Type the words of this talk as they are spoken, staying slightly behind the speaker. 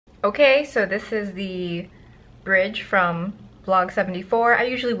Okay, so this is the bridge from vlog 74. I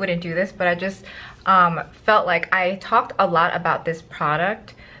usually wouldn't do this, but I just felt like I talked a lot about this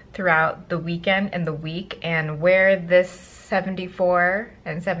product throughout the weekend and the week, and where this 74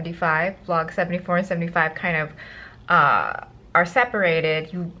 and 75, vlog 74 and 75 kind of are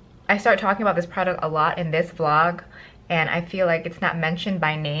separated. I start talking about this product a lot in this vlog, and I feel like it's not mentioned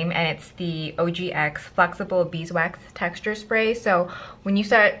by name, and it's the OGX Flexible Beeswax Texture Spray. So when you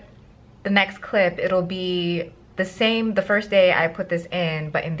start the next clip, it'll be the same the first day I put this in,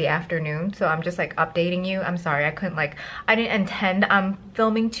 but in the afternoon. So I'm just like updating you. I'm sorry, I didn't intend on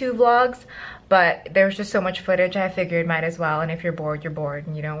filming 2 vlogs, but there's just so much footage I figured might as well. And if you're bored, you're bored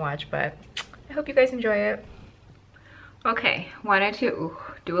and you don't watch, but I hope you guys enjoy it. Okay, wanted to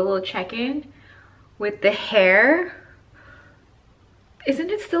do a little check-in with the hair. Isn't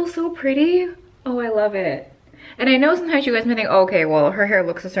it still so pretty? Oh, I love it. And I know sometimes you guys may think, oh, okay, well, her hair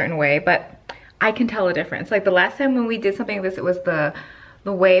looks a certain way, but I can tell a difference. Like the last time when we did something like this, it was the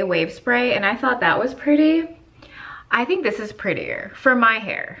Way Wave Spray, and I thought that was pretty. I think this is prettier for my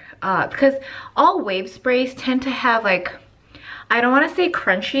hair, because all wave sprays tend to have, like, I don't want to say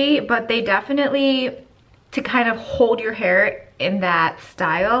crunchy, but they definitely, to kind of hold your hair in that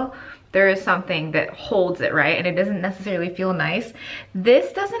style, there is something that holds it, right? And it doesn't necessarily feel nice.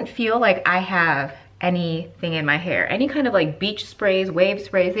 This doesn't feel like I have anything in my hair. Any kind of like beach sprays, wave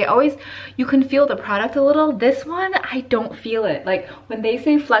sprays, you can feel the product a little. This one, I don't feel it. Like when they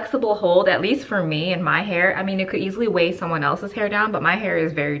say flexible hold, at least for me and my hair, I mean, it could easily weigh someone else's hair down, but my hair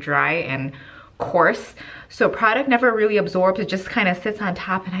is very dry and coarse. So product never really absorbs, it just kind of sits on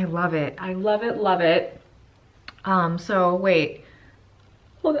top, and I love it. I love it, love it. So wait,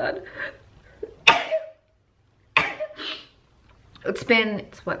 hold on.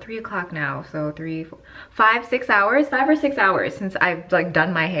 It's what, 3 o'clock now, so 5 or 6 hours since I've like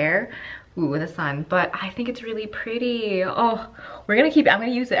done my hair. Ooh, in the sun, but I think it's really pretty. Oh, I'm gonna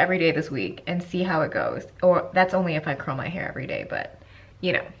use it every day this week and see how it goes. Or that's only if I curl my hair every day, but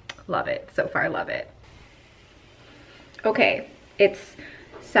you know, love it. So far, love it. Okay, it's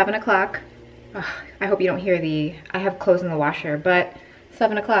 7 o'clock. I hope you don't hear I have clothes in the washer, but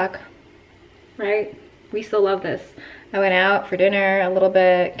 7 o'clock, right? We still love this. I went out for dinner a little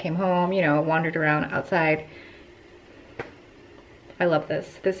bit, came home, you know, wandered around outside. I love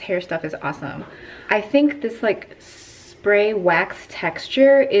this. This hair stuff is awesome. I think this like spray wax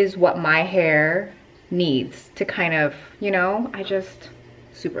texture is what my hair needs to kind of, you know, I just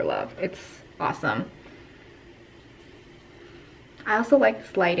super love. It's awesome. I also like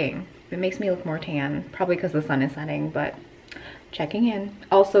this lighting. It makes me look more tan, probably because the sun is setting, but checking in.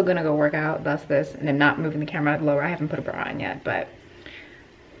 Also gonna go work out, thus this, and I'm not moving the camera lower. I haven't put a bra on yet, but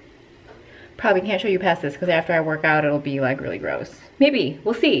probably can't show you past this because after I work out, it'll be like really gross. Maybe,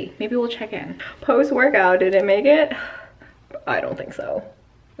 we'll see. Maybe we'll check in. Post-workout, did it make it? I don't think so.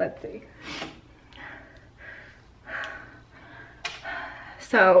 Let's see.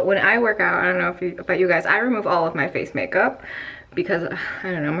 So when I work out, I don't know about you guys, I remove all of my face makeup because,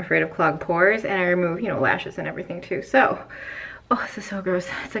 I don't know, I'm afraid of clogged pores, and I remove, you know, lashes and everything too. So, oh, this is so gross.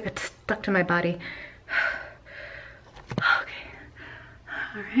 It's like it's stuck to my body. Okay.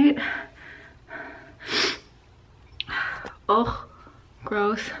 All right. Oh,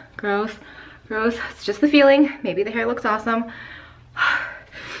 gross, gross, gross. It's just the feeling. Maybe the hair looks awesome.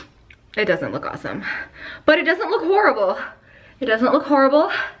 It doesn't look awesome, but it doesn't look horrible. It doesn't look horrible.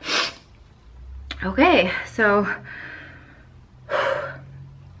 Okay, so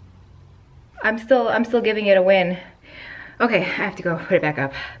I'm still giving it a win. Okay, I have to go put it back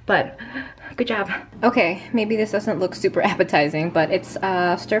up, but good job. Okay, maybe this doesn't look super appetizing, but it's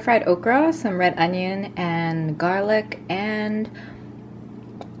stir-fried okra, some red onion, and garlic, and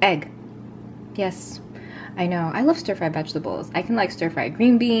egg. Yes, I know. I love stir-fried vegetables. I can like stir-fried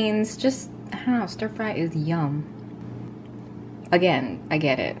green beans. Just, I don't know, stir-fry is yum. Again, I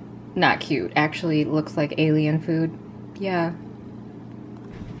get it. Not cute. Actually looks like alien food. Yeah.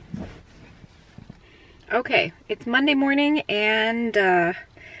 Okay, it's Monday morning, and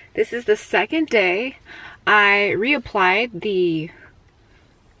this is the second day. I reapplied the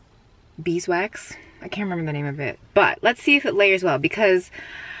beeswax. I can't remember the name of it, but let's see if it layers well, because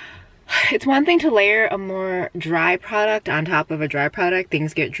it's one thing to layer a more dry product on top of a dry product.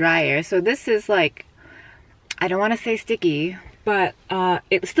 Things get drier. So this is like, I don't want to say sticky, but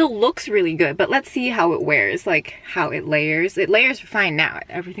it still looks really good. But let's see how it wears, like how it layers. It layers fine now.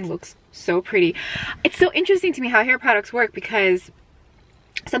 Everything looks so pretty. It's so interesting to me how hair products work, because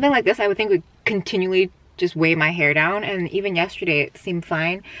something like this I would think would continually just weigh my hair down, and even yesterday it seemed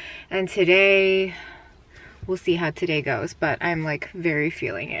fine, and today, we'll see how today goes, but I'm like very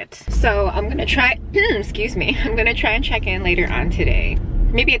feeling it. So I'm gonna try, excuse me, I'm gonna try and check in later on today.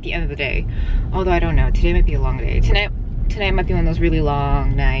 Maybe at the end of the day. Although I don't know, today might be a long day. Tonight might be one of those really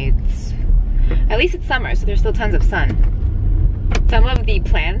long nights. At least it's summer, so there's still tons of sun. Some of the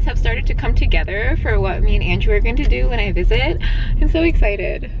plans have started to come together for what me and Andrew are going to do when I visit. I'm so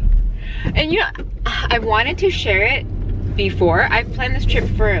excited. And you know, I've wanted to share it before. I've planned this trip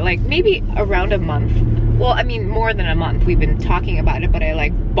for like maybe around a month. Well, I mean more than a month. We've been talking about it, but I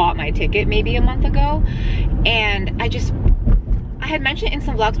like bought my ticket maybe a month ago. And I had mentioned it in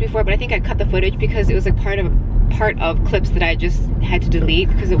some vlogs before, but I think I cut the footage because it was like part of clips that I just had to delete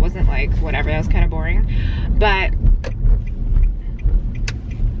because it wasn't like whatever, that was kind of boring. But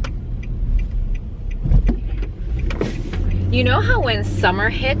you know how when summer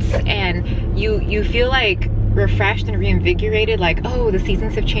hits and you feel like refreshed and reinvigorated, like, oh, the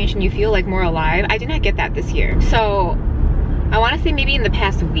seasons have changed and you feel like more alive? I did not get that this year. So I want to say maybe in the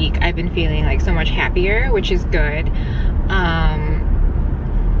past week I've been feeling like so much happier, which is good.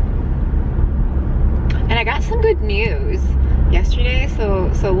 And I got some good news yesterday,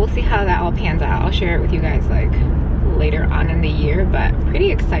 so we'll see how that all pans out. I'll share it with you guys like later on in the year, but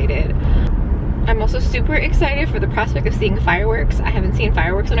pretty excited. I'm also super excited for the prospect of seeing fireworks. I haven't seen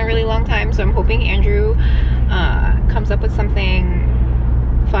fireworks in a really long time, so I'm hoping Andrew comes up with something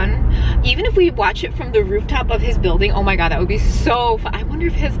fun. Even if we watch it from the rooftop of his building, oh my god, that would be so fun. I wonder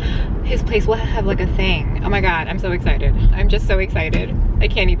if his place will have like a thing. Oh my god, I'm so excited. I'm just so excited. I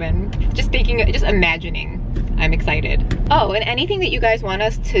can't even, just imagining. I'm excited. Oh, and anything that you guys want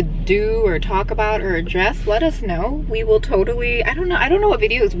us to do or talk about or address, let us know. We will totally, I don't know what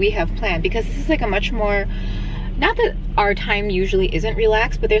videos we have planned, because this is like a much more, not that our time usually isn't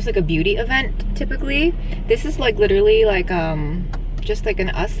relaxed, but there's like a beauty event typically. This is like literally like just like an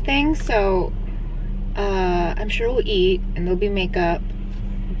us thing, so I'm sure we'll eat and there'll be makeup,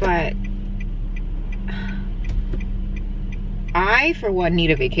 but I for one need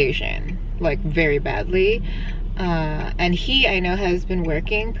a vacation, like very badly. And he, I know, has been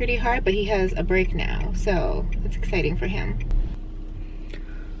working pretty hard, but he has a break now, so it's exciting for him.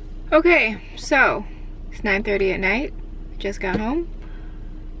 Okay, so it's 9:30 at night. Just got home.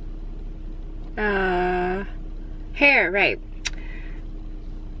 Hair, right.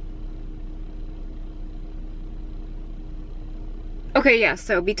 Okay, yeah,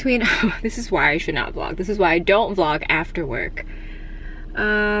 so between, this is why I should not vlog. This is why I don't vlog after work.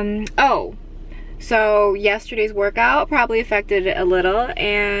 Oh, so yesterday's workout probably affected it a little,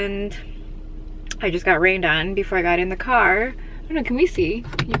 and I just got rained on before I got in the car. I don't know, can we see?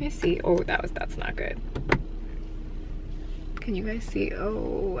 Can you guys see? Oh, that's not good. Can you guys see?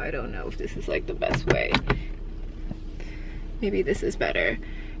 Oh, I don't know if this is like the best way. Maybe this is better.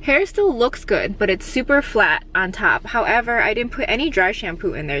 Hair still looks good, but it's super flat on top. However, I didn't put any dry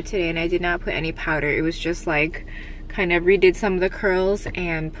shampoo in there today, and I did not put any powder. It was just like kind of redid some of the curls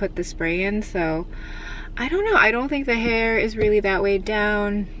and put the spray in. So I don't know. I don't think the hair is really that weighed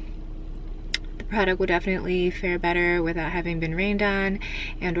down. The product would definitely fare better without having been rained on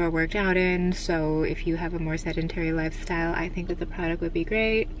and or worked out in. So if you have a more sedentary lifestyle, I think that the product would be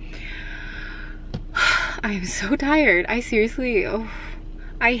great. I am so tired. I seriously,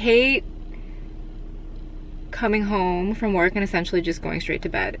 I hate coming home from work and essentially just going straight to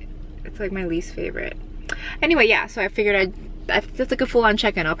bed. It's like my least favorite. Anyway, yeah, so I figured that's like a full-on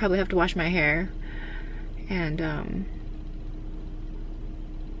check-in. I'll probably have to wash my hair. And,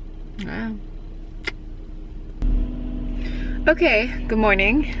 wow. Okay, good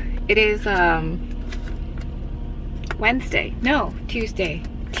morning. It is, Wednesday. No, Tuesday.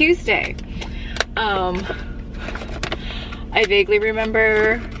 Tuesday. I vaguely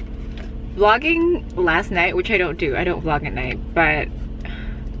remember vlogging last night, which I don't do. I don't vlog at night, but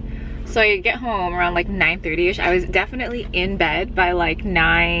so I get home around like 9:30ish. I was definitely in bed by like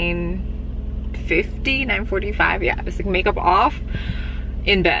 9:50, 9:45. Yeah, it's like makeup off,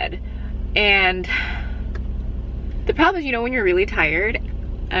 in bed. And the problem is, you know, when you're really tired,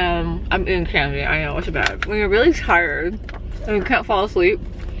 I'm in Canada, I know it's bad. When you're really tired and you can't fall asleep.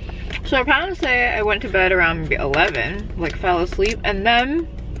 So I probably say I went to bed around maybe 11, like fell asleep, and then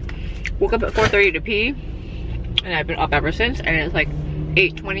woke up at 4:30 to pee, and I've been up ever since, and it's like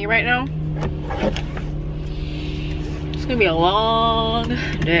 8:20 right now. It's gonna be a long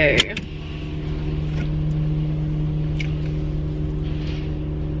day.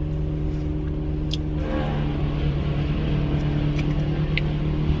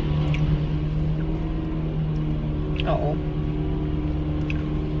 Uh-oh.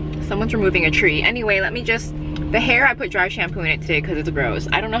 Someone's removing a tree. Anyway, let me just, the hair, I put dry shampoo in it today because it's gross.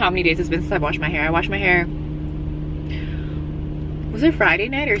 I don't know how many days it's been since I washed my hair. I washed my hair Was it Friday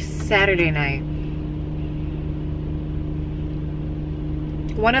night or Saturday night?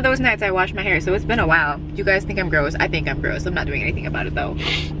 One of those nights I washed my hair, so it's been a while. You guys think I'm gross? I think I'm gross. I'm not doing anything about it though.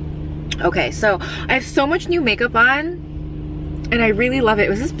 Okay, so I have so much new makeup on and I really love it.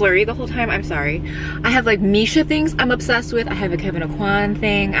 Was this blurry the whole time? I'm sorry. I have like Missha things I'm obsessed with. I have a Kevin Aquan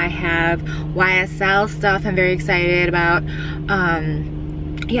thing. I have YSL stuff I'm very excited about.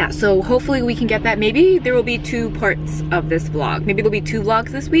 Yeah, so hopefully we can get that. Maybe there will be 2 parts of this vlog. Maybe there'll be 2 vlogs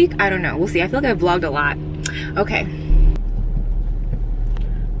this week. I don't know. We'll see. I feel like I've vlogged a lot. Okay.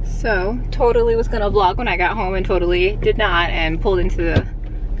 So, totally was gonna vlog when I got home and totally did not and pulled into the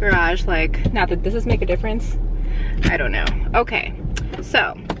garage. Like, not that, does this make a difference? I don't know. Okay,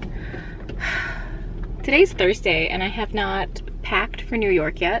 so today's Thursday and I have not packed for New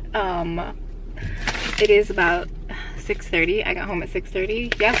York yet. It is about 6:30. I got home at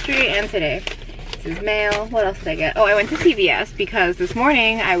 6:30 yesterday and today. This is mail. What else did I get? Oh, I went to CVS because this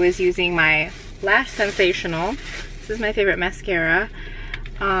morning I was using my Lash Sensational. This is my favorite mascara.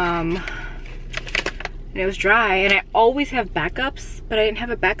 And it was dry and I always have backups, but I didn't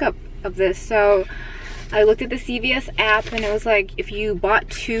have a backup of this, so I looked at the CVS app and it was like if you bought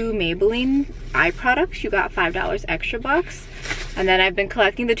 2 Maybelline eye products you got $5 extra bucks. And then I've been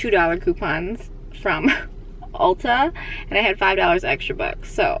collecting the $2 coupons from Ulta and I had $5 extra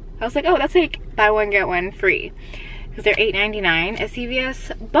bucks, so I was like, oh, that's like buy one get one free, because they're $8.99 at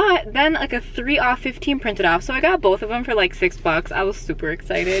CVS, but then like a 3 off 15 printed off, so I got both of them for like $6. I was super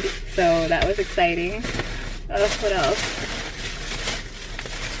excited, so that was exciting. What else?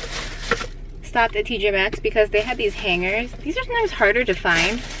 Stopped at TJmaxx because they had these hangers. These are sometimes harder to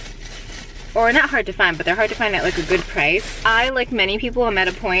find, or not hard to find, but they're hard to find at like a good price. I, like many people, am at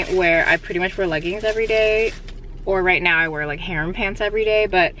a point where I pretty much wear leggings every day, or right now I wear like harem pants every day,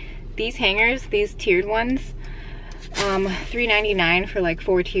 but these hangers, these tiered ones, $3.99 for like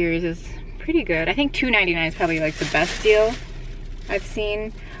 4 tiers is pretty good. I think $2.99 is probably like the best deal I've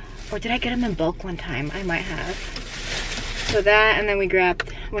seen. Or did I get them in bulk one time? I might have. So that, and then we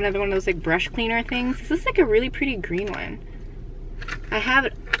grabbed another one of those like brush cleaner things. This is like a really pretty green one. I have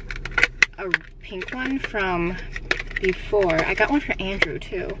a pink one from before. I got one for Andrew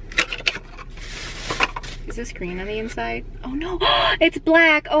too. Is this green on the inside? Oh no, it's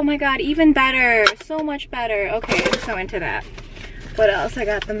black. Oh my god, even better. So much better. Okay, I'm so into that. What else? I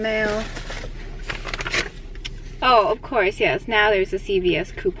got the mail. Oh, of course, yes. Now there's a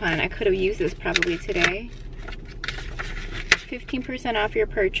CVS coupon. I could have used this probably today. 15% off your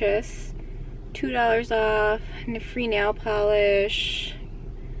purchase. $2 off. And a free nail polish.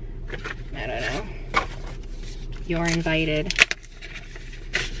 I don't know. You're invited.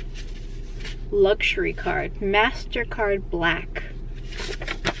 Luxury card. MasterCard Black.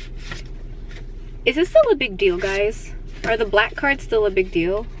 Is this still a big deal, guys? Are the black cards still a big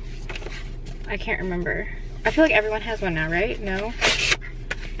deal? I can't remember. I feel like everyone has one now, right? No?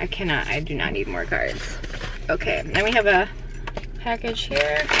 I do not need more cards. Okay, then we have a package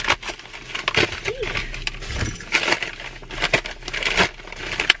here.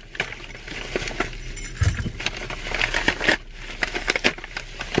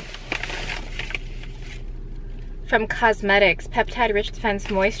 From Cosmetics, Peptide Rich Defense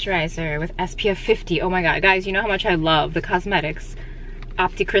Moisturizer with SPF 50. Oh my god, guys, you know how much I love the Cosmetics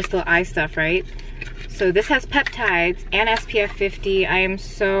Opti-Crystal eye stuff, right? So this has peptides and SPF 50. I am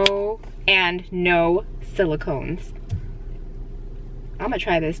so, and no silicones. I'm gonna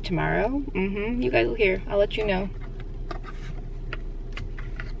try this tomorrow. You guys will hear. I'll let you know.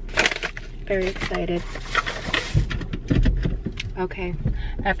 Very excited. Okay,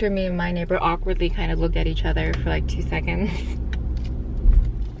 after me and my neighbor awkwardly kind of looked at each other for like 2 seconds.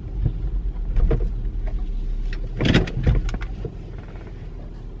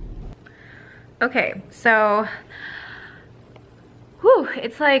 Okay, so, whew,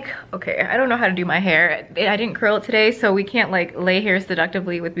 it's like, okay, I don't know how to do my hair. I didn't curl it today, so we can't like lay hair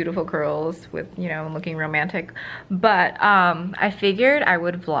seductively with beautiful curls with, you know, looking romantic. But I figured I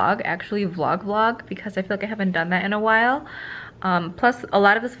would vlog, actually vlog, because I feel like I haven't done that in a while. Plus, a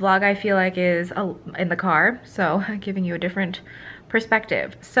lot of this vlog I feel like is in the car, so giving you a different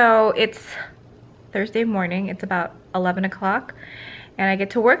perspective. So it's Thursday morning, it's about 11 o'clock, and I get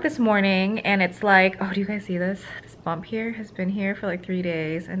to work this morning, and it's like, oh, do you guys see this? This bump here has been here for like 3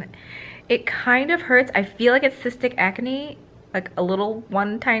 days, and it kind of hurts. I feel like it's cystic acne, like a little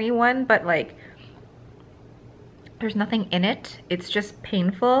one, tiny one, but like there's nothing in it. It's just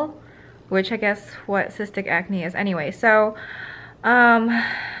painful, which I guess what cystic acne is anyway. So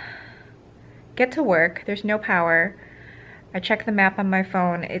get to work, there's no power. I checked the map on my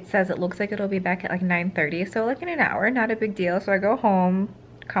phone. It says it looks like it'll be back at like 9:30, so like in an hour, not a big deal. So I go home,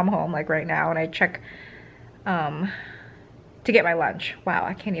 come home like right now, and I check to get my lunch. Wow,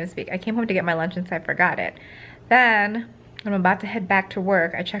 I can't even speak. I came home to get my lunch and so I forgot it. Then I'm about to head back to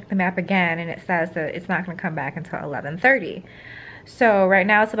work. I check the map again and it says that it's not gonna come back until 11:30. So right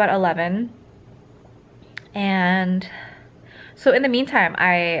now it's about 11. And so in the meantime,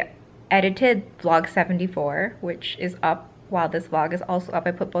 I edited vlog 74, which is up while this vlog is also up.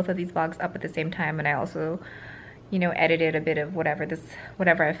 I put both of these vlogs up at the same time, and I also, you know, edited a bit of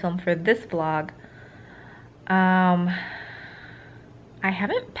whatever I filmed for this vlog. I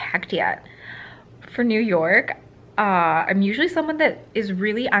haven't packed yet for New York. I'm usually someone that is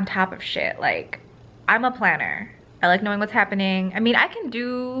really on top of shit. Like, I'm a planner. I like knowing what's happening. I mean,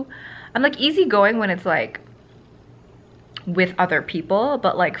 I'm like easygoing when it's like with other people,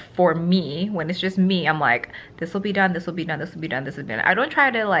 but like for me, when it's just me, I'm like, this will be done, this will be done, this will be done, this will be done. I don't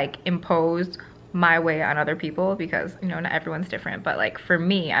try to like impose my way on other people because, you know, not everyone's different, but like for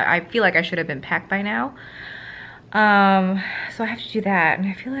me, I feel like I should have been packed by now. So I have to do that, and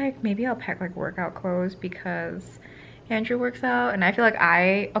I feel like maybe I'll pack like workout clothes because Andrew works out, and I feel like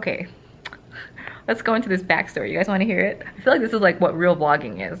okay, let's go into this backstory. You guys want to hear it? I feel like this is like what real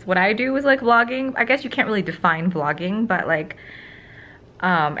vlogging is. What I do is like vlogging. I guess you can't really define vlogging, but like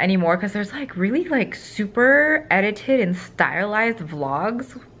anymore, because there's like really like super edited and stylized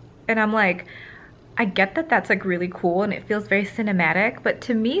vlogs, and I'm like, I get that that's like really cool and it feels very cinematic, but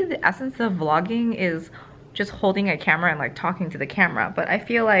to me the essence of vlogging is just holding a camera and like talking to the camera. But I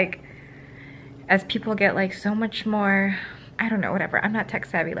feel like as people get like so much more, I don't know, whatever, I'm not tech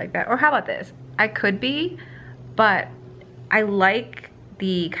savvy like that. Or how about this? I could be, but I like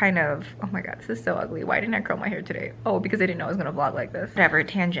the kind of, oh my god, this is so ugly. Why didn't I curl my hair today? Oh, because I didn't know I was gonna vlog like this. Whatever,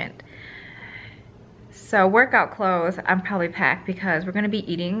 tangent. So workout clothes, I'm probably packed because we're gonna be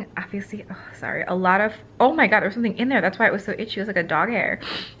eating, obviously, oh, sorry, a lot of, oh my god, there was something in there. That's why it was so itchy. It was like a dog hair.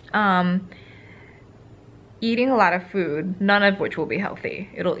 Eating a lot of food, none of which will be healthy.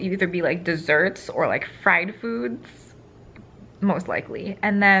 It'll either be like desserts or like fried foods, most likely.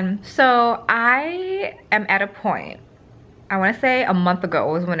 And then, so I am at a point, I wanna say a month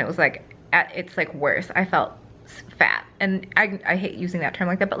ago was when it was like at its like worst. I felt fat, and I hate using that term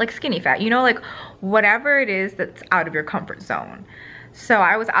like that, but like skinny fat, you know, like whatever it is that's out of your comfort zone. So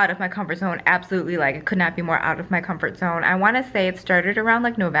I was out of my comfort zone, absolutely, like it could not be more out of my comfort zone. I want to say it started around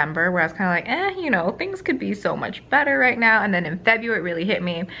like November, where I was kind of like, you know, things could be so much better right now. And then in February it really hit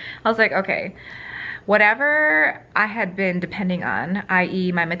me. I was like, okay, whatever I had been depending on,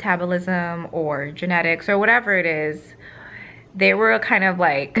 i.e. my metabolism or genetics or whatever it is, they were kind of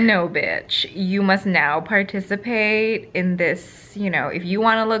like, no bitch, you must now participate in this, you know, if you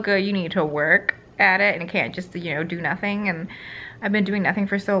want to look good, you need to work at it, and it can't just, you know, do nothing. And I've been doing nothing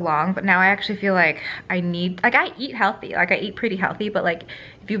for so long, but now I actually feel like I need, like I eat healthy, like I eat pretty healthy, but like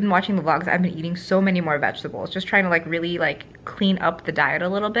if you've been watching the vlogs, I've been eating so many more vegetables, just trying to like really like clean up the diet a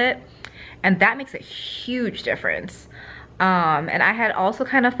little bit, and that makes a huge difference. And I had also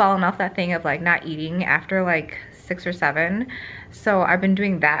kind of fallen off that thing of like not eating after like 6 or 7, so I've been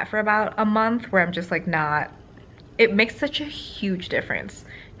doing that for about a month, where I'm just like not, it makes such a huge difference,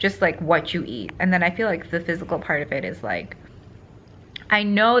 just like what you eat. And then I feel like the physical part of it is like, I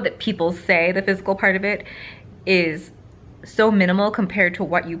know that people say the physical part of it is so minimal compared to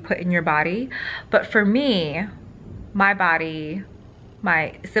what you put in your body, but for me, my body,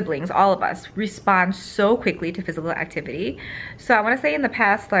 my siblings, all of us respond so quickly to physical activity. So I want to say in the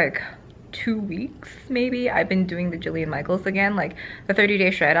past like 2 weeks maybe, I've been doing the Jillian Michaels again, like the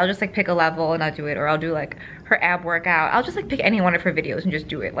 30-day shred. I'll just like pick a level and I'll do it, or I'll do like her ab workout. I'll just like pick any one of her videos and just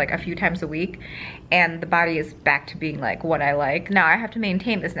do it like a few times a week, and the body is back to being like what I like. Now I have to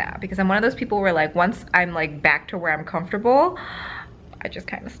maintain this now, because I'm one of those people where like once I'm like back to where I'm comfortable, I just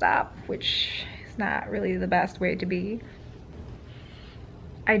kind of stop, which is not really the best way to be.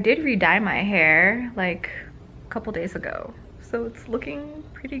 I did re-dye my hair like a couple days ago, so it's looking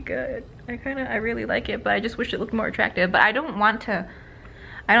pretty good. I really like it, but I just wish it looked more attractive. But I don't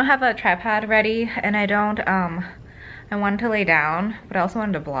have a tripod ready, and I wanted to lay down, but I also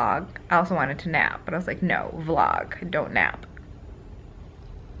wanted to vlog. I also wanted to nap, but I was like, no, vlog, don't nap.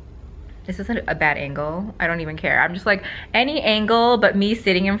 This isn't a bad angle, I don't even care. I'm just like, any angle but me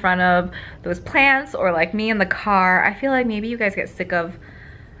sitting in front of those plants, or like me in the car. I feel like maybe you guys get sick of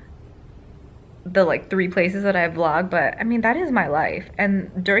the like 3 places that I vlog, but I mean, that is my life.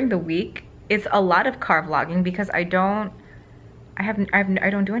 And during the week it's a lot of car vlogging, because I don't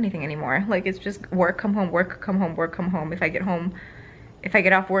do anything anymore. Like it's just work, come home, work, come home, work, come home. If I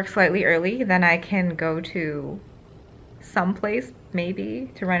get off work slightly early, then I can go to someplace,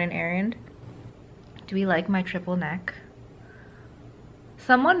 maybe, to run an errand. Do we like my triple neck?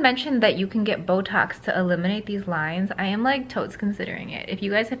 Someone mentioned that you can get Botox to eliminate these lines. I am like totes considering it. If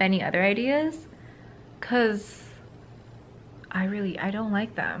you guys have any other ideas, cause I don't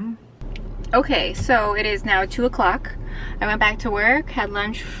like them. Okay, so it is now 2 o'clock. I went back to work, had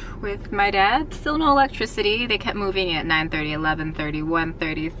lunch with my dad. Still no electricity. They kept moving at 9:30, 11:30,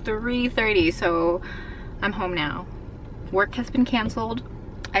 1:30, 3:30. So I'm home now. Work has been canceled.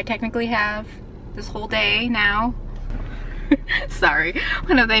 I technically have this whole day now. Sorry,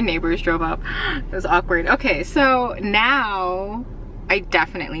 one of the neighbors drove up. It was awkward. Okay, so now I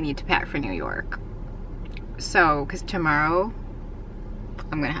definitely need to pack for New York. So, because tomorrow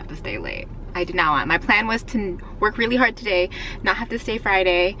I'm gonna have to stay late. I did not want. My plan was to work really hard today, not have to stay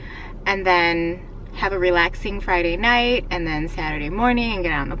Friday, and then have a relaxing Friday night, and then Saturday morning and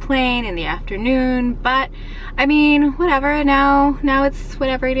get on the plane in the afternoon. But I mean, whatever. Now it's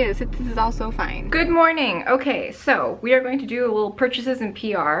whatever it is. This is also fine. Good morning. Okay, so we are going to do a little purchases and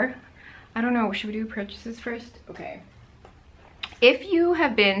PR. I don't know. Should we do purchases first? Okay. If you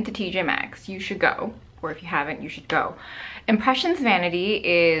have been to TJmaxx, you should go. Or if you haven't, you should go. Impressions Vanity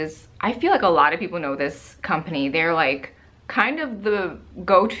is, I feel like a lot of people know this company. They're like kind of the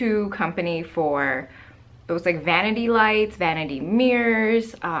go-to company for those like vanity lights, vanity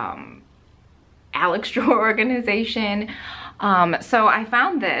mirrors, Alex drawer organization. So I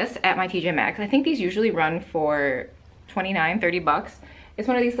found this at my TJmaxx. I think these usually run for $29, $30. It's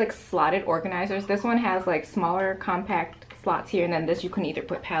one of these like slotted organizers. This one has like smaller compact slots here, and then this you can either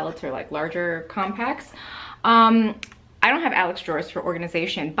put palettes or like larger compacts. I don't have Alex drawers for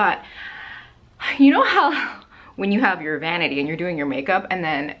organization, but you know how when you have your vanity and you're doing your makeup and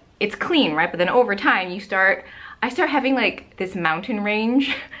then it's clean, right? But then over time I start having like this mountain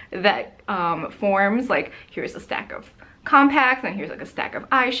range that forms, like here's a stack of compacts and here's like a stack of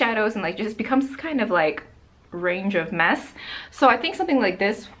eyeshadows, and like just becomes kind of like range of mess. So I think something like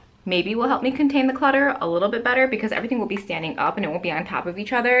this maybe will help me contain the clutter a little bit better, because everything will be standing up and it won't be on top of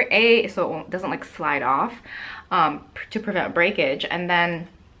each other, so it doesn't like slide off, to prevent breakage. And then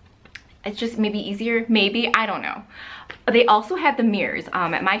it's just maybe easier, maybe, I don't know. They also had the mirrors.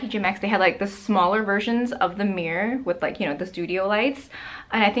 At my TJmaxx, they had like the smaller versions of the mirror with like, you know, the studio lights,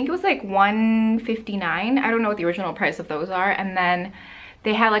 and I think it was like $159. I don't know what the original price of those are. And then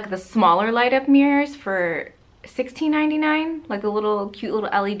they had like the smaller light up mirrors for $16.99, like the little cute little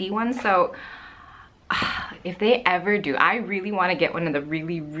LED ones. So if they ever do, I really want to get one of the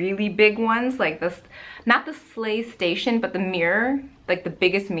really big ones, like this, not the Slay Station, but the mirror, like the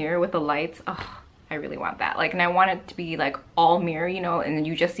biggest mirror with the lights. Oh, I really want that. Like, and I want it to be like all mirror, you know, and then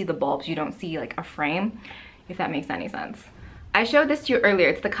you just see the bulbs, you don't see like a frame, if that makes any sense. I showed this to you earlier.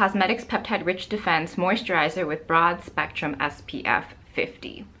 It's the Cosmetics Peptide Rich Defense Moisturizer with Broad Spectrum SPF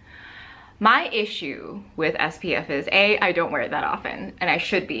 50. My issue with SPF is I don't wear it that often, and I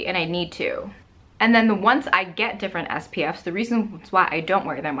should be, and I need to. And then once I get different SPFs, the reasons why I don't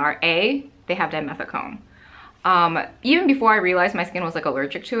wear them are they have dimethicone. Even before I realized my skin was like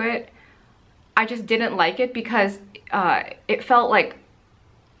allergic to it, I just didn't like it because it felt like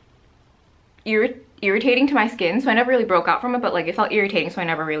irritating to my skin, so I never really broke out from it, but like it felt irritating, so I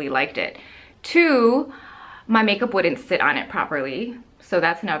never really liked it. 2, my makeup wouldn't sit on it properly, so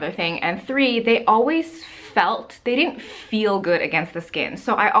that's another thing. And 3, they didn't feel good against the skin,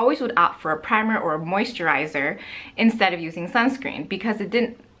 so I always would opt for a primer or a moisturizer instead of using sunscreen, because it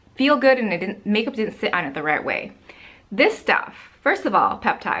didn't feel good and makeup didn't sit on it the right way. This stuff, first of all,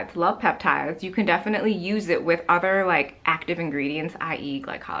 peptides, love peptides. You can definitely use it with other like active ingredients, i.e.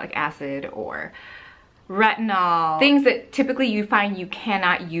 glycolic acid or retinol, things that typically you find you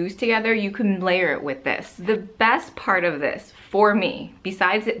cannot use together. You can layer it with this. The best part of this for me,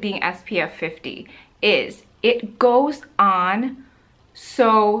 besides it being SPF 50, is it goes on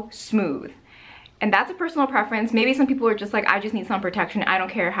so smooth. And that's a personal preference. Maybe some people are just like, I just need sun protection. I don't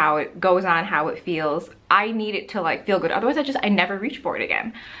care how it goes on, how it feels. I need it to like feel good. Otherwise I never reach for it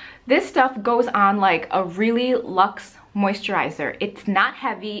again. This stuff goes on like a really luxe moisturizer. It's not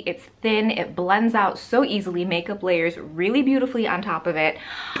heavy, it's thin, it blends out so easily. Makeup layers really beautifully on top of it.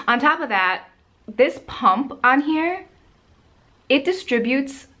 On top of that, this pump on here, it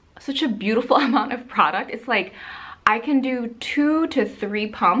distributes such a beautiful amount of product. It's like I can do 2 to 3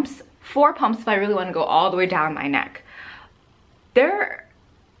 pumps, 4 pumps if I really want to go all the way down my neck.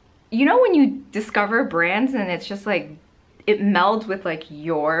 You know when you discover brands and it's just like it melds with like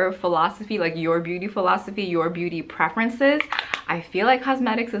your philosophy, like your beauty philosophy, your beauty preferences? I feel like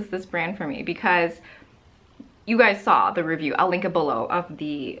cosmetics is this brand for me, because you guys saw the review, I'll link it below, of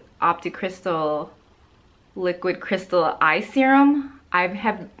the Opti Crystal liquid crystal eye serum. I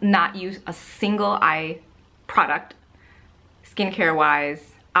have not used a single eye product skincare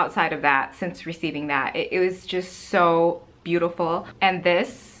wise outside of that since receiving that. It was just so beautiful. And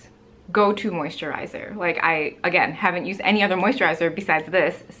this go-to moisturizer. Like, I again haven't used any other moisturizer besides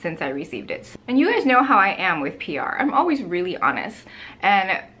this since I received it. And you guys know how I am with PR. I'm always really honest.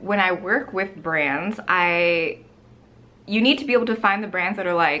 And when I work with brands, you need to be able to find the brands that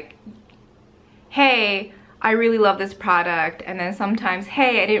are like, hey, I really love this product, and then sometimes,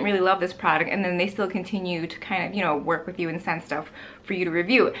 hey, I didn't really love this product, and then they still continue to kind of, you know, work with you and send stuff for you to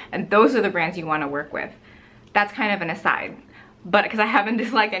review. And those are the brands you want to work with. That's kind of an aside, but because I haven't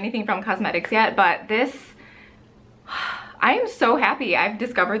disliked anything from cosmetics yet, but this, I am so happy I've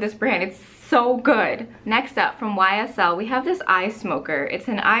discovered this brand. It's so good. Next up, from YSL, we have this eye smoker. It's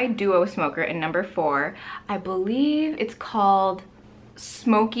an eye duo smoker in number 4. I believe it's called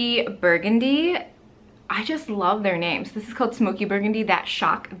Smoky Burgundy. I just love their names. This is called Smoky Burgundy. The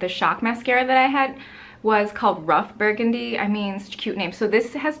Shock mascara that I had was called Rough Burgundy. I mean, such a cute name. So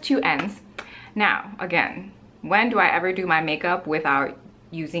this has 2 ends. Now, again, when do I ever do my makeup without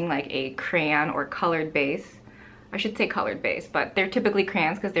using like a crayon or colored base? I should say colored base, but they're typically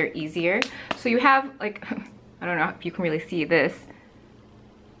crayons because they're easier. So you have like, I don't know if you can really see this.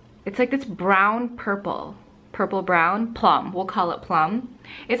 It's like this brown purple brown plum, we'll call it plum.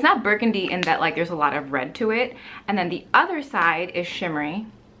 It's not burgundy in that like there's a lot of red to it, and then the other side is shimmery.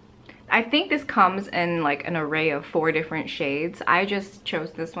 I think this comes in like an array of 4 different shades. I just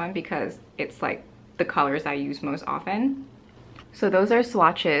chose this one because it's like the colors I use most often. So those are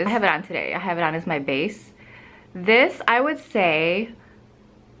swatches. I have it on today. I have it on as my base. This, I would say,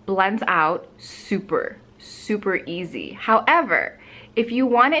 blends out super easy. However, if you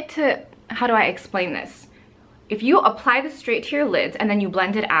want it to, how do I explain this? If you apply this straight to your lids and then you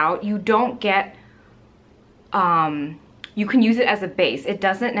blend it out, you don't get, you can use it as a base. It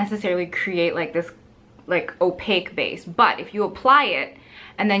doesn't necessarily create like this like opaque base, but if you apply it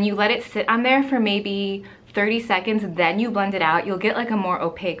and then you let it sit on there for maybe 30 seconds, then you blend it out, you'll get like a more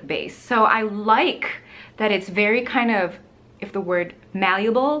opaque base. So I like that it's very kind of, if the word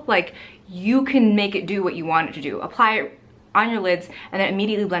malleable, like you can make it do what you want it to do. Apply it on your lids and then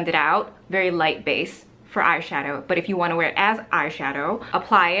immediately blend it out, very light base for eyeshadow. But if you want to wear it as eyeshadow,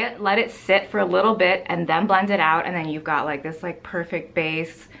 apply it, let it sit for a little bit, and then blend it out, and then you've got like this like perfect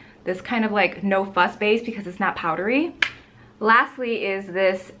base, this kind of like no fuss base because it's not powdery. Lastly is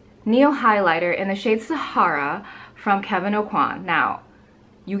this Neo highlighter in the shade Sahara from Kevyn Aucoin. Now,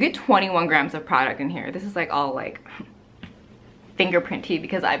 you get 21 grams of product in here. This is like all like fingerprinty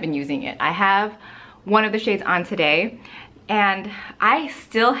because I've been using it. I have one of the shades on today, and I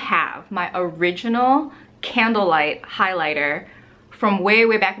still have my original Candlelight highlighter from way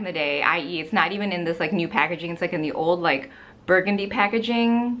back in the day, i.e. it's not even in this like new packaging, it's like in the old like burgundy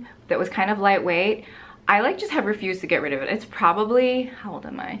packaging that was kind of lightweight. I like just have refused to get rid of it. It's probably, how old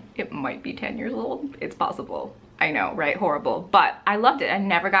am I? It might be 10 years old. It's possible. I know, right? Horrible. But I loved it. I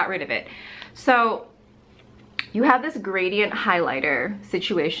never got rid of it. So you have this gradient highlighter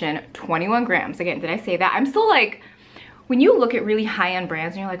situation, 21 grams. Again, did I say that? I'm still like, when you look at really high-end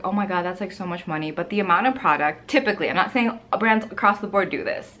brands and you're like, oh my god, that's like so much money, but the amount of product, typically, I'm not saying brands across the board do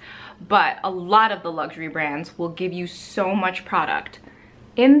this, but a lot of the luxury brands will give you so much product.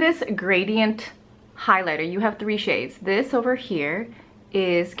 In this gradient highlighter, you have 3 shades. This over here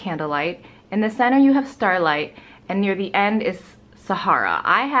is Candlelight. In the center, you have Starlight, and near the end is Sahara.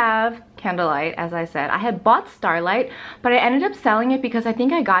 I have Candlelight, as I said. I had bought Starlight, but I ended up selling it because I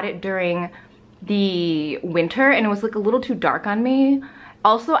think I got it during the winter and it was like a little too dark on me.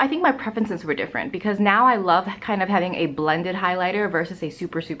 Also, I think my preferences were different because now I love kind of having a blended highlighter versus a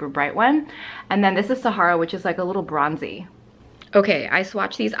super bright one. And then this is Sahara, which is like a little bronzy. Okay, I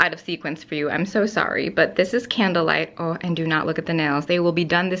swatched these out of sequence for you. I'm so sorry, but this is Candlelight. Oh, and do not look at the nails. They will be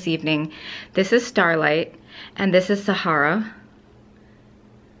done this evening. This is Starlight, and this is Sahara.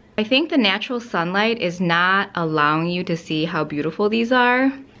 I think the natural sunlight is not allowing you to see how beautiful these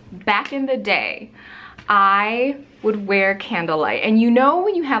are. Back in the day, I would wear Candlelight, and you know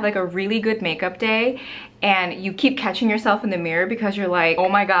when you have like a really good makeup day and you keep catching yourself in the mirror because you're like, oh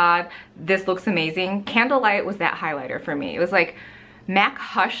my god, this looks amazing. Candlelight was that highlighter for me. It was like MAC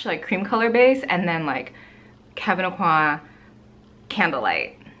Hush, like cream color base, and then like Kevyn Aucoin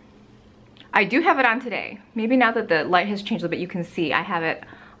Candlelight. I do have it on today. Maybe now that the light has changed a little bit, you can see I have it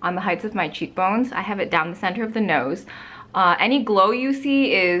on the heights of my cheekbones. I have it down the center of the nose. Any glow you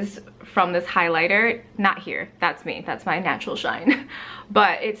see is from this highlighter. Not here, that's me, that's my natural shine.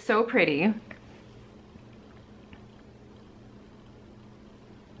 But it's so pretty.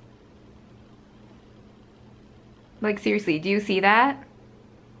 Like seriously, do you see that?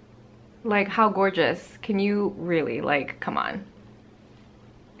 Like how gorgeous. Can you really, like, come on.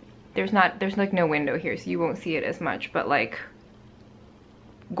 There's like no window here, so you won't see it as much, but like,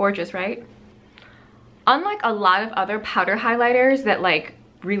 gorgeous, right? Unlike a lot of other powder highlighters that like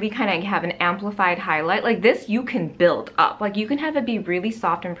really kind of have an amplified highlight, like this you can build up. Like you can have it be really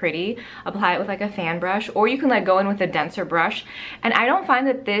soft and pretty, apply it with like a fan brush, or you can like go in with a denser brush. And I don't find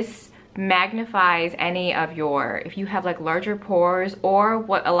that this magnifies any of your, if you have like larger pores, or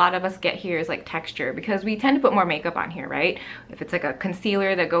what a lot of us get here is like texture, because we tend to put more makeup on here, right? If it's like a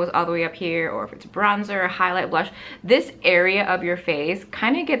concealer that goes all the way up here, or if it's bronzer, highlight, blush, this area of your face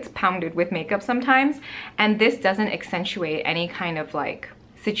kind of gets pounded with makeup sometimes, and this doesn't accentuate any kind of like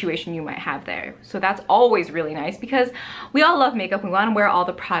situation you might have there. So that's always really nice, because we all love makeup, we want to wear all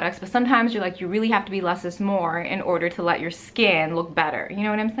the products, but sometimes you're like, you really have to be less is more in order to let your skin look better, you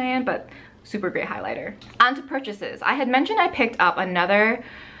know what I'm saying? But super great highlighter. On to purchases. I had mentioned I picked up another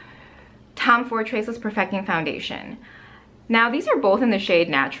Tom Ford Traceless Perfecting Foundation. Now these are both in the shade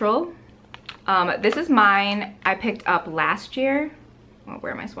Natural. This is mine I picked up last year. Well,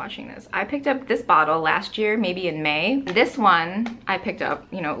 where am I swatching this? I picked up this bottle last year, maybe in May. This one I picked up,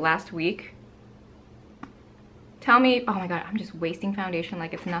 you know, last week. Tell me, oh my god, I'm just wasting foundation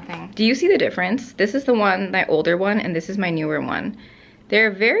like it's nothing. Do you see the difference? This is the one, my older one, and this is my newer one.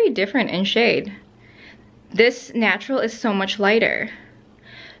 They're very different in shade. This Natural is so much lighter.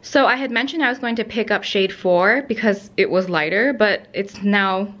 So I had mentioned I was going to pick up shade 4 because it was lighter, but it's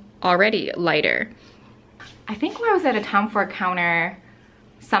now already lighter. I think when I was at a Tom Ford counter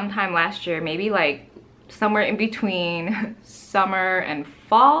sometime last year, maybe like somewhere in between summer and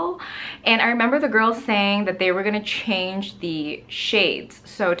fall, and I remember the girls saying that they were gonna change the shades,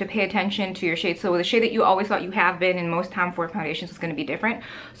 so to pay attention to your shades. So the shade that you always thought you have been in most Tom Ford foundations is gonna be different.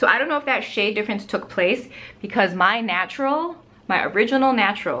 So I don't know if that shade difference took place, because my natural, my original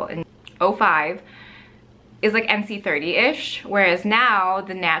natural in 05 is like NC 30-ish, whereas now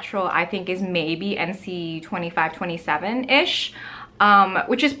the natural I think is maybe NC 25, 27-ish.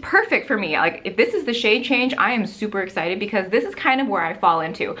 Which is perfect for me. Like if this is the shade change, I am super excited, because this is kind of where I fall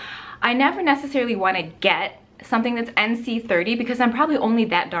into. I never necessarily want to get something that's NC 30 because I'm probably only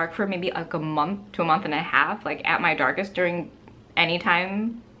that dark for maybe like a month to a month and a half, like at my darkest during any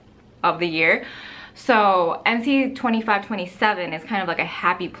time of the year. So NC 25, 27 is kind of like a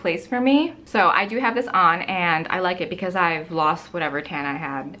happy place for me. So I do have this on, and I like it because I've lost whatever tan I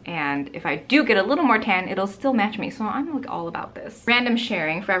had, and if I do get a little more tan, it'll still match me. So I'm like all about this. Random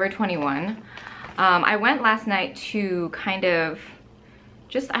sharing, Forever 21. I went last night to kind of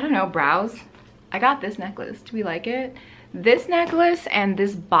just, I don't know, browse. I got this necklace. Do we like it? This necklace and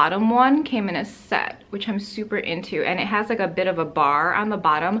this bottom one came in a set, which I'm super into, and it has like a bit of a bar on the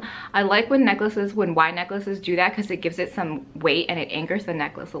bottom. I like when necklaces, when wide necklaces do that, because it gives it some weight and it anchors the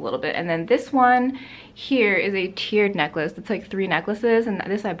necklace a little bit. And then this one here is a tiered necklace. It's like 3 necklaces, and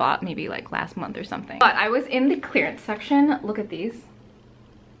this I bought maybe like last month or something. But I was in the clearance section. Look at these.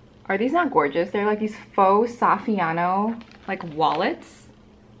 Are these not gorgeous? They're like these faux Saffiano like wallets.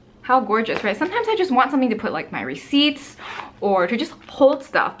 How gorgeous, right? Sometimes I just want something to put like my receipts or to just hold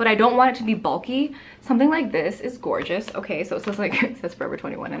stuff, but I don't want it to be bulky. Something like this is gorgeous. Okay, so it says like, it says Forever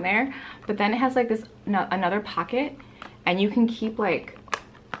 21 in there, but then it has like this, another pocket, and you can keep like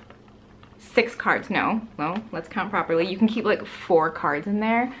 6 cards. No, let's count properly. You can keep like 4 cards in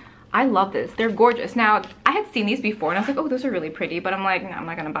there. I love this. They're gorgeous. Now, I had seen these before and I was like, oh, those are really pretty, but I'm like, no, I'm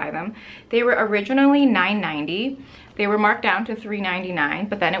not gonna buy them. They were originally $9.90. They were marked down to $3.99,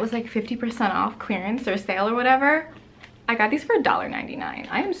 but then it was like 50% off clearance or sale or whatever. I got these for $1.99.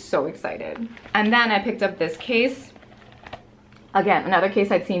 I am so excited. And then I picked up this case. Again, another case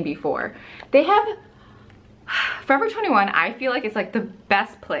I'd seen before. They have, Forever 21, I feel like it's like the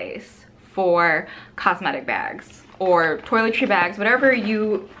best place for cosmetic bags or toiletry bags, whatever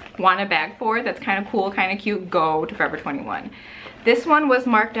you want a bag for that's kind of cool, kind of cute, go to Forever 21. This one was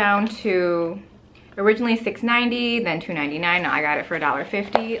marked down to originally $6.90, then $2.99. Now I got it for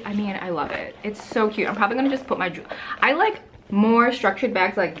 $1.50. I mean, I love it. It's so cute. I'm probably gonna just put my, I like more structured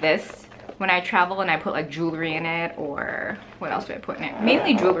bags like this when I travel and I put like jewelry in it, or what else do I put in it?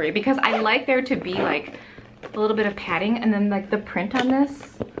 Mainly jewelry, because I like there to be like a little bit of padding, and then like the print on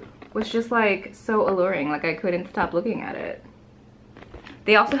this was just like so alluring. Like I couldn't stop looking at it.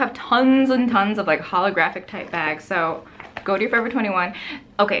 They also have tons and tons of like holographic type bags, so go to Forever 21.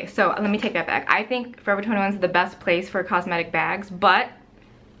 Okay, so let me take that back. I think Forever 21 is the best place for cosmetic bags, but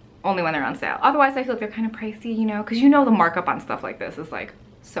only when they're on sale. Otherwise, I feel like they're kind of pricey, you know, because you know the markup on stuff like this is like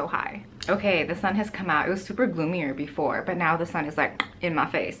so high. Okay, the sun has come out. It was super gloomier before, but now the sun is like in my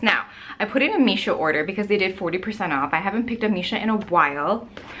face. Now, I put in a Missha order because they did 40% off. I haven't picked up Missha in a while.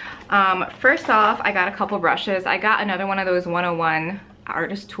 First off, I got a couple brushes. I got another one of those 101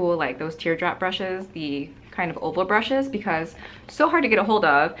 artist tool, like those teardrop brushes, the kind of oval brushes, because so hard to get a hold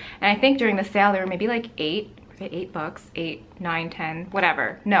of. And I think during the sale, they were maybe like $8 bucks, 8, 9, 10,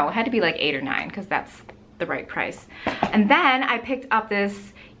 whatever. No, it had to be like 8 or 9 because that's the right price. And then I picked up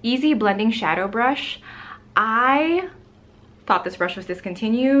this Easy Blending Shadow Brush. I thought this brush was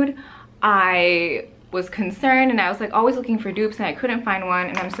discontinued. I was concerned and I was like always looking for dupes and I couldn't find one,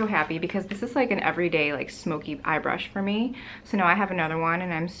 and I'm so happy because this is like an everyday like smoky eye brush for me. So now I have another one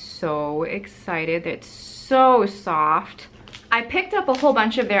and I'm so excited. It's so soft. I picked up a whole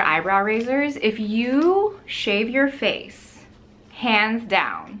bunch of their eyebrow razors. If you shave your face, hands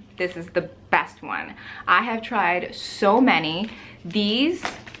down, this is the best one. I have tried so many. These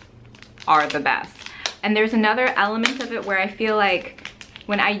are the best. And there's another element of it where I feel like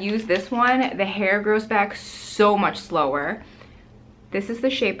when I use this one, the hair grows back so much slower. This is the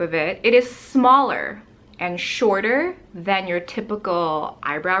shape of it. It is smaller and shorter than your typical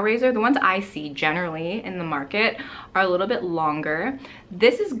eyebrow razor. The ones I see generally in the market are a little bit longer.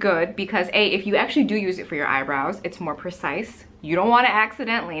 This is good because A, if you actually do use it for your eyebrows, it's more precise. You don't want to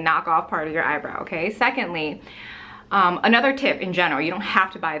accidentally knock off part of your eyebrow, okay? Secondly, another tip in general, you don't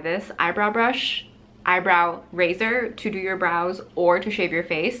have to buy this eyebrow brush, eyebrow razor to do your brows or to shave your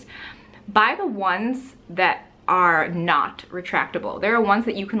face. Buy the ones that are not retractable. There are ones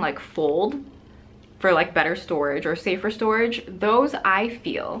that you can like fold for like better storage or safer storage. Those I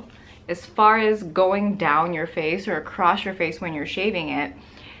feel, as far as going down your face or across your face when you're shaving it,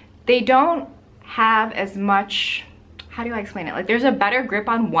 they don't have as much, how do I explain it? Like there's a better grip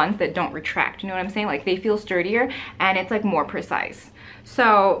on ones that don't retract, you know what I'm saying? Like they feel sturdier and it's like more precise.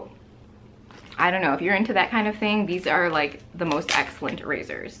 So I don't know, if you're into that kind of thing, these are like the most excellent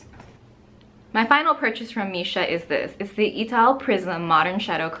razors. My final purchase from Missha is this. It's the Ital Prism Modern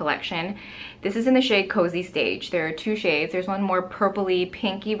Shadow Collection. This is in the shade Cozy Stage. There are 2 shades. There's one more purpley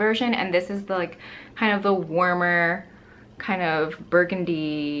pinky version, and this is the like kind of the warmer kind of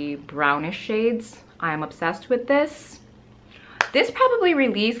burgundy brownish shades. I am obsessed with this. This probably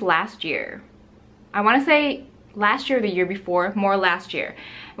released last year. I want to say last year or the year before, more last year.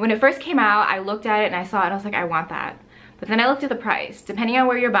 When it first came out, I looked at it and I saw it and I was like, I want that. But then I looked at the price. Depending on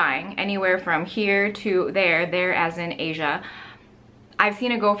where you're buying, anywhere from here to there as in Asia, I've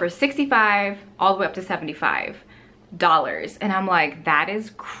seen it go for $65 all the way up to $75. And I'm like, that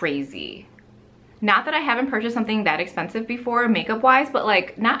is crazy. Not that I haven't purchased something that expensive before makeup wise, but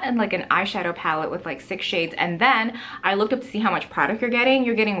like not in like an eyeshadow palette with like 6 shades. And then I looked up to see how much product you're getting.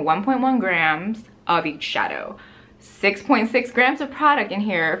 You're getting 1.1 grams of each shadow. 6.6 grams of product in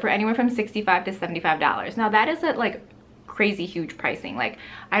here for anywhere from $65 to $75. Now that is at like crazy huge pricing. Like,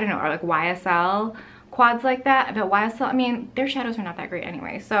 I don't know, or like YSL quads like that. But YSL, I mean, their shadows are not that great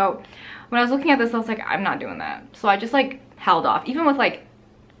anyway. So when I was looking at this, I was like, I'm not doing that. So I just like held off. Even with like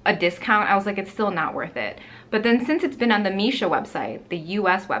a discount, I was like, it's still not worth it. But then since it's been on the Missha website, the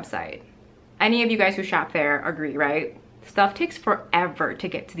US website, any of you guys who shop there agree, right? Stuff takes forever to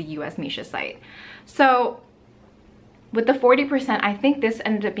get to the US Missha site. So with the 40%, I think this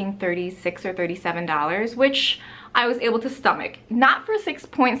ended up being $36 or $37, which I was able to stomach. Not for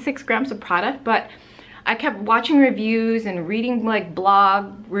 6.6 grams of product, but I kept watching reviews and reading like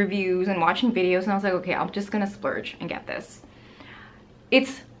blog reviews and watching videos, and I was like, okay, I'm just gonna splurge and get this.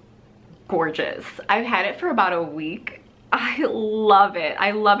 It's gorgeous. I've had it for about a week. I love it.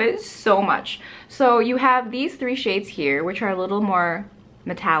 I love it so much. So you have these 3 shades here, which are a little more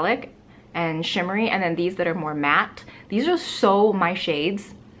metallic and shimmery, and then these that are more matte. These are so my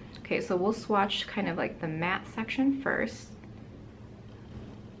shades. Okay, so we'll swatch kind of like the matte section first.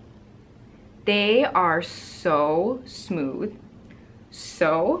 They are so smooth,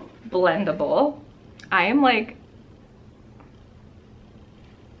 so blendable. I am like,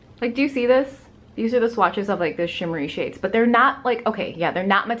 do you see this? These are the swatches of like the shimmery shades, but they're not like, okay, yeah, they're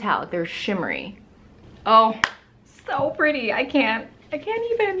not metallic, they're shimmery. Oh, so pretty. I can't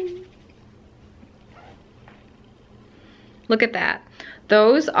even. Look at that.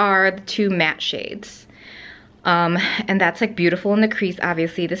 Those are the 2 matte shades. And that's like beautiful in the crease,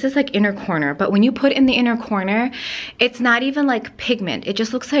 obviously. This is like inner corner, but when you put in the inner corner, it's not even like pigment. It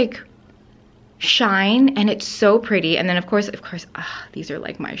just looks like shine, and it's so pretty. And then of course, these are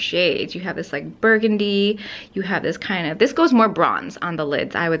like my shades. You have this like burgundy, you have this kind of, this goes more bronze on the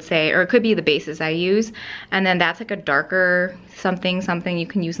lids, I would say, or it could be the bases I use. And then that's like a darker something you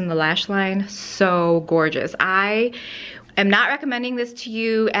can use in the lash line. So gorgeous. I I'm not recommending this to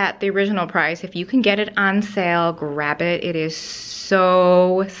you at the original price. If you can get it on sale, grab it. It is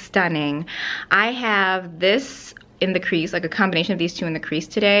so stunning. I have this in the crease, like a combination of these two in the crease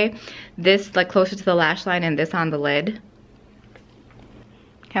today. This like closer to the lash line and this on the lid.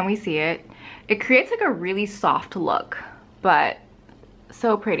 Can we see it? It creates like a really soft look, but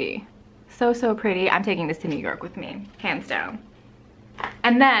so pretty. So pretty. I'm taking this to New York with me, hands down.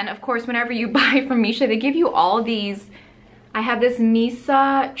 And then, of course, whenever you buy from Missha, they give you all these. I have this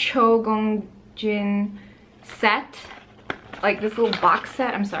Missha Chogongjin set, like this little box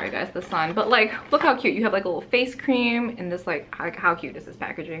set. I'm sorry guys, the sun, but like, look how cute. You have like a little face cream and this like, how cute is this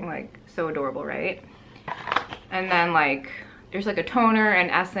packaging? Like, so adorable, right? And then like, there's like a toner and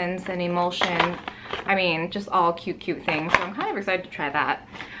essence and emulsion. I mean, just all cute things. So I'm kind of excited to try that.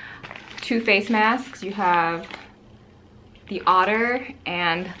 2 face masks. You have the otter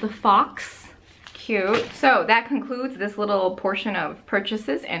and the fox. Cute. So that concludes this little portion of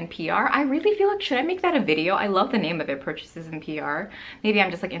purchases and PR. I really feel like, should I make that a video? I love the name of it, purchases and PR. Maybe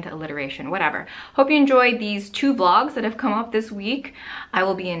I'm just like into alliteration, whatever. Hope you enjoyed these 2 vlogs that have come up this week. I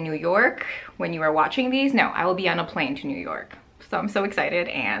will be in New York when you are watching these. No, I will be on a plane to New York. So I'm so excited,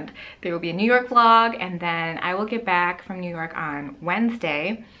 and there will be a New York vlog, and then I will get back from New York on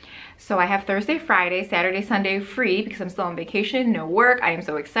Wednesday. So I have Thursday, Friday, Saturday, Sunday free because I'm still on vacation, no work. I am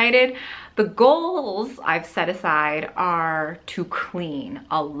so excited. The goals I've set aside are to clean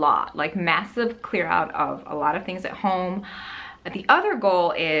a lot, like massive clear out of a lot of things at home. The other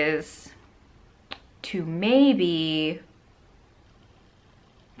goal is to maybe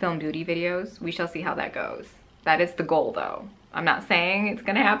film beauty videos. We shall see how that goes. That is the goal though. I'm not saying it's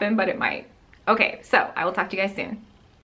gonna happen, but it might. Okay, so I will talk to you guys soon.